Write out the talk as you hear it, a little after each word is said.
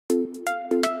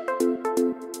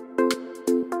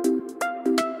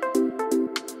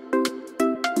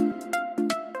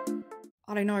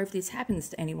I don't know if this happens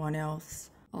to anyone else.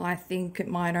 I think it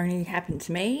might only happen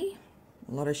to me.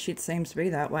 A lot of shit seems to be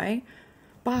that way.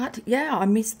 But yeah, I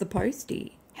missed the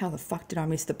postie. How the fuck did I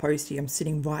miss the postie? I'm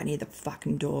sitting right near the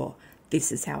fucking door.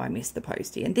 This is how I missed the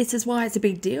postie. And this is why it's a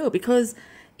big deal, because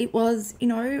it was, you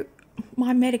know,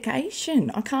 my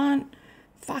medication. I can't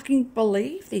fucking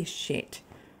believe this shit.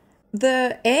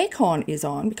 The aircon is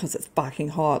on because it's fucking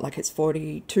hot, like it's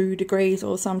 42 degrees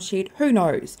or some shit. Who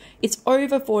knows? It's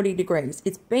over 40 degrees.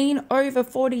 It's been over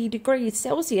 40 degrees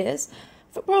Celsius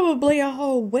for probably a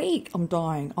whole week. I'm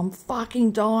dying. I'm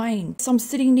fucking dying. So I'm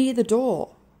sitting near the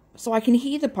door so I can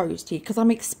hear the postie because I'm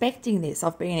expecting this.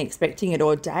 I've been expecting it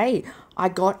all day. I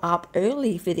got up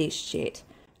early for this shit.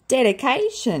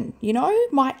 Dedication, you know?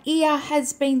 My ear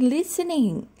has been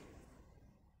listening.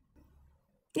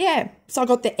 Yeah, so I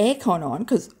got the aircon on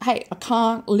because, hey, I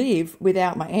can't live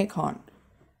without my aircon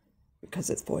because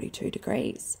it's 42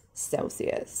 degrees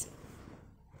Celsius.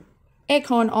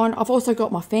 Aircon on. I've also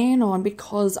got my fan on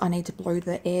because I need to blow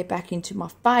the air back into my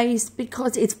face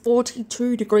because it's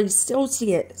 42 degrees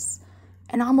Celsius.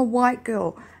 And I'm a white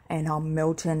girl and I'm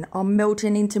melting. I'm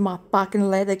melting into my fucking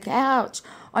leather couch.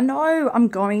 I know I'm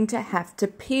going to have to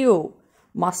peel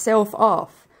myself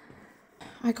off.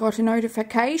 I got a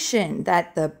notification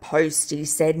that the postie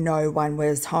said no one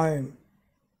was home.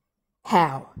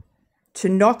 How? To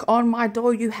knock on my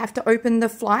door, you have to open the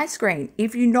fly screen.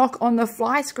 If you knock on the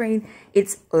fly screen,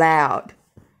 it's loud.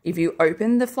 If you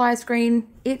open the fly screen,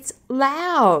 it's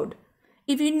loud.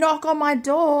 If you knock on my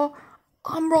door,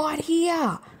 I'm right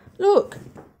here. Look,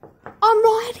 I'm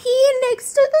right here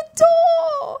next to the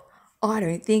door. I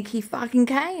don't think he fucking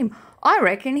came. I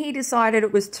reckon he decided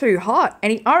it was too hot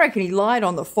and I reckon he lied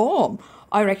on the form.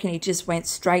 I reckon he just went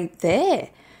straight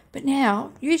there. But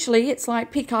now, usually it's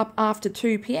like pick up after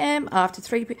 2 p.m, after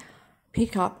 3 p.m,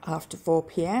 pick up after 4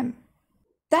 p.m.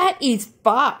 That is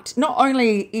fucked. Not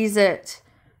only is it,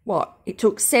 what, it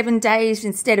took 7 days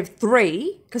instead of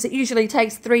 3, because it usually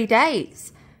takes 3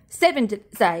 days. 7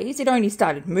 days, it only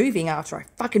started moving after I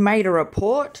fucking made a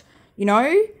report, you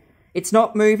know? It's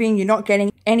not moving, you're not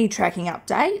getting any tracking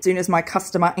update. As soon as my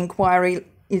customer inquiry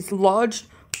is lodged,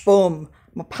 boom,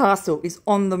 my parcel is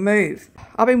on the move.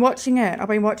 I've been watching it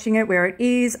where it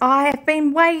is. I have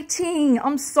been waiting.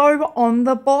 I'm so on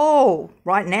the ball.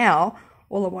 Right now,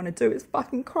 all I want to do is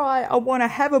fucking cry. I want to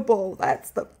have a ball. That's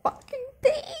the fucking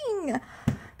thing.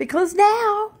 Because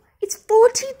now it's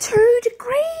 42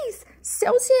 degrees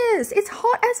Celsius. It's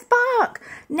hot as fuck.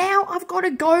 Now I've got to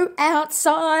go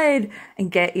outside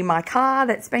and get in my car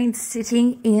that's been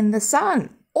sitting in the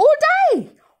sun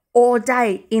all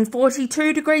day in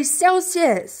 42 degrees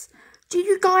Celsius. Do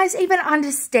you guys even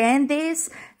understand this?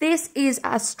 This is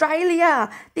Australia.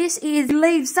 This is,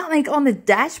 leave something on the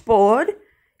dashboard,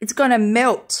 it's going to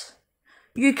melt.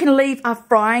 You can leave a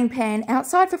frying pan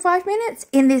outside for 5 minutes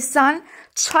in this sun,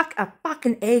 chuck a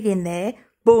fucking egg in there,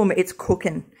 boom, it's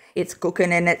cooking. It's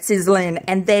cooking and it's sizzling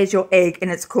and there's your egg and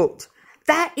it's cooked.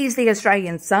 That is the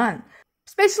Australian sun.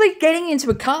 Especially getting into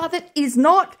a car that is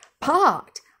not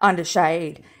parked under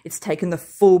shade. It's taken the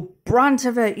full brunt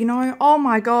of it, you know. Oh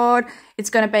my God, it's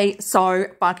going to be so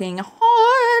fucking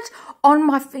hot on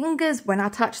my fingers when I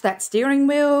touch that steering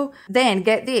wheel. Then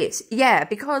get this, yeah,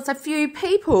 because a few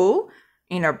people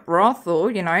in a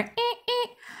brothel, you know,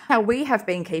 how we have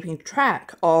been keeping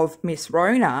track of Miss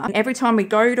Rona. Every time we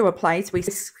go to a place, we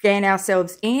scan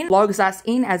ourselves in, logs us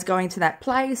in as going to that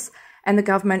place, and the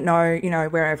government know, you know,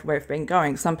 wherever we've been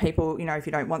going. Some people, you know, if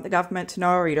you don't want the government to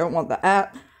know or you don't want the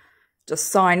app, just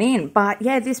sign in. But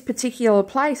yeah, this particular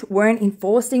place weren't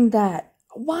enforcing that.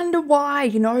 I wonder why,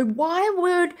 you know, why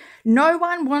would no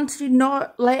one want to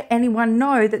not let anyone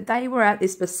know that they were at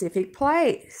this specific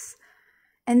place?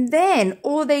 And then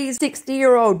all these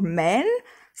 60-year-old men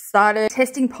started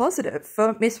testing positive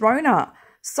for Miss Rona.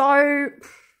 So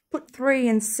put 3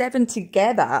 and 7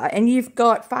 together and you've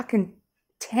got fucking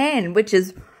 10, which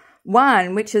is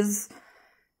 1, which is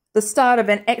the start of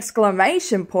an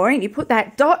exclamation point. You put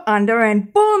that dot under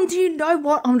and boom, do you know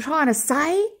what I'm trying to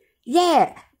say?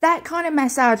 Yeah, that kind of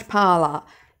massage parlour.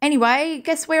 Anyway,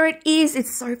 guess where it is?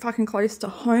 It's so fucking close to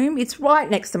home. It's right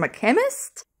next to my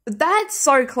chemist. That's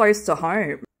so close to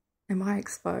home. Am I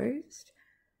exposed?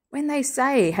 When they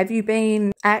say, have you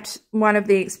been at one of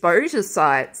the exposure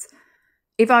sites?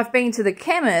 If I've been to the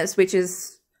chemist, which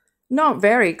is not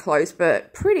very close,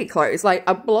 but pretty close, like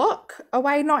a block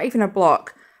away, not even a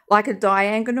block, like a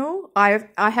diagonal. I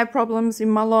have problems in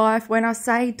my life when I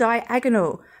say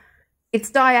diagonal. It's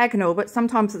diagonal, but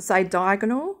sometimes it say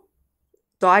diagonal.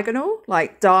 Diagonal,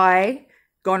 like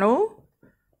diagonal.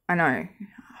 I know,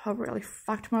 I really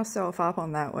fucked myself up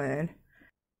on that word.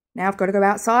 Now I've got to go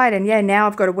outside, and yeah, now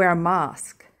I've got to wear a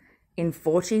mask in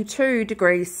 42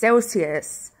 degrees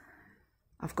Celsius.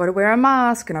 I've got to wear a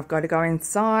mask, and I've got to go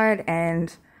inside,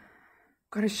 and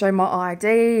got to show my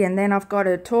ID, and then I've got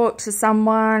to talk to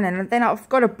someone, and then I've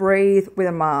got to breathe with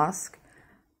a mask.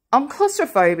 I'm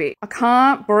claustrophobic. I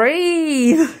can't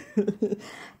breathe.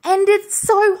 And it's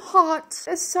so hot.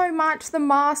 There's so much, the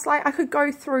mask, like I could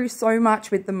go through so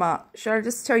much with the mask. Should I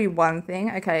just tell you one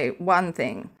thing? Okay, one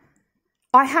thing.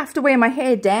 I have to wear my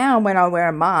hair down when I wear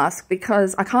a mask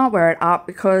because I can't wear it up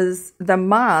because the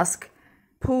mask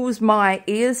pulls my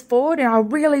ears forward, and I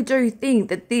really do think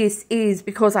that this is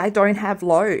because I don't have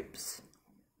lobes.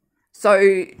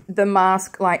 So the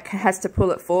mask like has to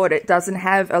pull it forward. It doesn't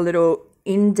have a little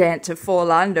indent to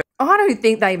fall under. I don't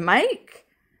think they make.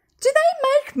 Do they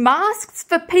make masks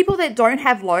for people that don't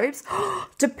have lobes?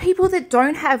 Do people that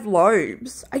don't have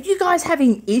lobes, are you guys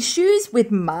having issues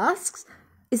with masks?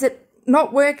 Is it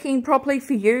not working properly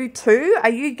for you too?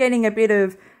 Are you getting a bit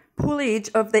of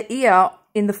pullage of the ear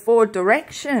in the forward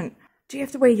direction? Do you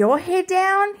have to wear your hair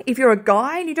down? If you're a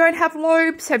guy and you don't have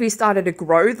lobes, have you started to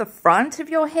grow the front of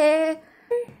your hair?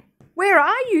 Where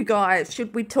are you guys?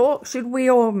 Should we talk? Should we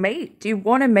all meet? Do you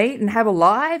want to meet and have a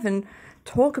live and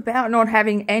talk about not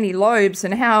having any lobes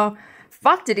and how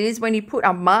fucked it is when you put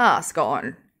a mask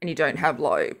on and you don't have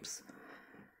lobes?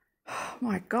 Oh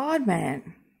my God,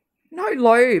 man. No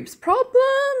lobes.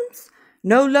 Problems.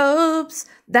 No lobes.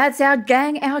 That's our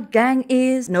gang. Our gang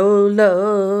is no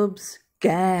lobes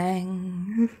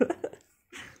gang.